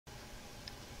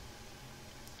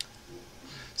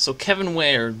So Kevin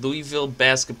Ware, Louisville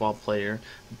basketball player,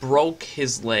 broke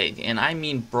his leg, and I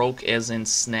mean broke as in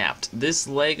snapped. This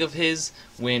leg of his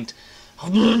went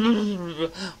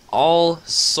all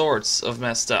sorts of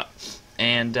messed up.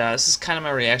 And this is kind of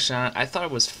my reaction on it. I thought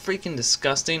it was freaking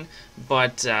disgusting,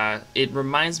 but it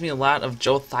reminds me a lot of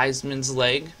Joe Theismann's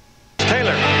leg.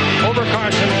 Taylor over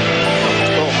Carson,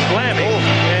 slamming,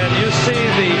 and you see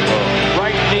the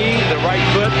right knee, the right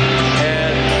foot,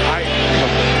 and I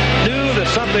knew that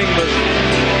something was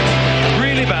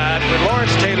really bad when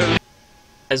Lawrence Taylor,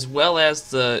 As well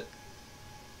as the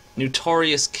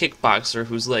notorious kickboxer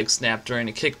whose leg snapped during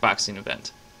a kickboxing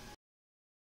event.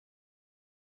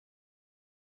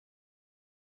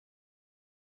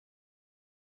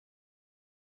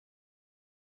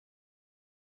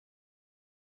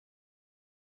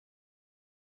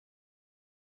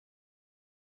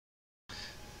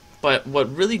 But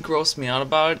what really grossed me out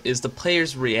about it is the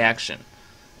players' reaction.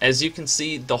 As you can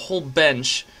see, the whole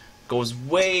bench goes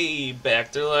way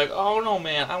back. They're like, oh no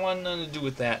man, I want nothing to do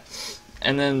with that.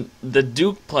 And then the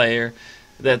Duke player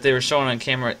that they were showing on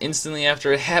camera, instantly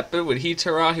after it happened, when he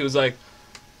turned around, he was like,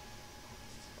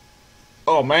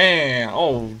 oh man,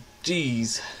 oh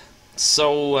geez.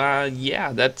 So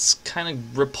yeah, that's kind of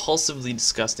repulsively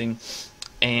disgusting.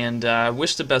 And I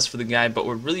wish the best for the guy, but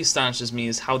what really astonishes me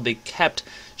is how they kept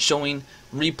showing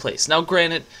replays. Now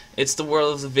granted, it's the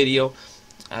world of the video,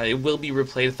 it will be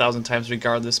replayed 1,000 times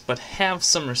regardless, but have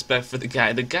some respect for the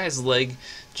guy. The guy's leg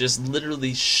just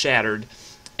literally shattered,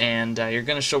 and you're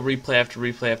going to show replay after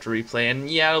replay after replay, and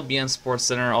yeah, it'll be on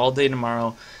SportsCenter all day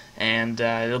tomorrow, and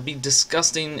it'll be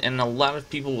disgusting, and a lot of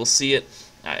people will see it.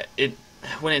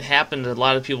 When it happened, a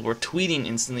lot of people were tweeting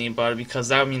instantly about it because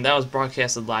that was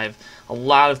broadcasted live. A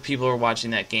lot of people were watching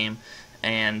that game,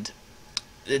 and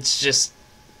it's just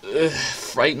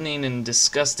frightening and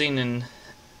disgusting, and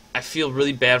I feel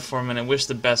really bad for him, and I wish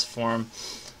the best for him.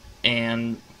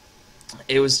 And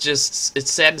it's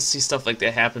sad to see stuff like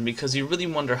that happen, because you really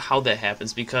wonder how that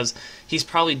happens, because he's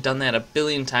probably done that 1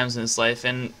 billion times in his life,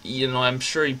 and I'm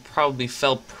sure he probably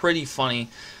felt pretty funny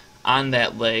on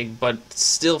that leg, but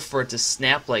still, for it to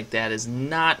snap like that is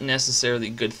not necessarily a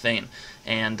good thing,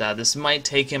 and this might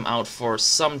take him out for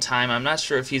some time. I'm not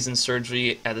sure if he's in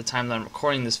surgery at the time that I'm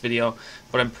recording this video,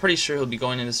 but I'm pretty sure he'll be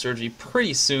going into surgery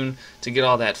pretty soon to get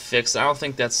all that fixed. I don't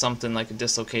think that's something like a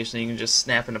dislocation that you can just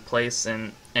snap into place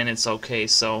and it's okay.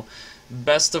 So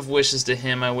best of wishes to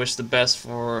him. I wish the best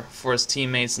for his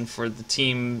teammates and for the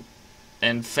team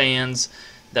and fans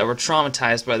that were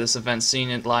traumatized by this event, seeing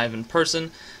it live in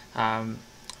person.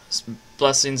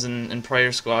 Blessings and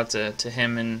prayers go out to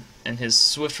him and his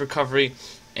swift recovery.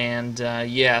 And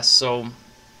yeah, so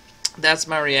that's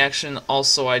my reaction.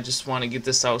 Also, I just want to get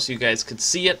this out so you guys could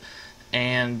see it,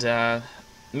 and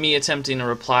me attempting a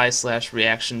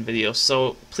reply/reaction video.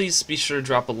 So please be sure to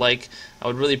drop a like. I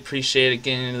would really appreciate it,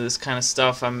 getting into this kind of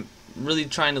stuff. I'm really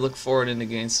trying to look forward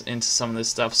into some of this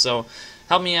stuff. So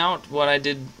help me out. What I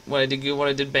did good, what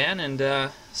I did bad,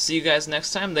 and see you guys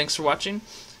next time. Thanks for watching.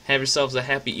 Have yourselves a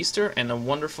happy Easter and a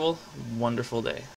wonderful, wonderful day.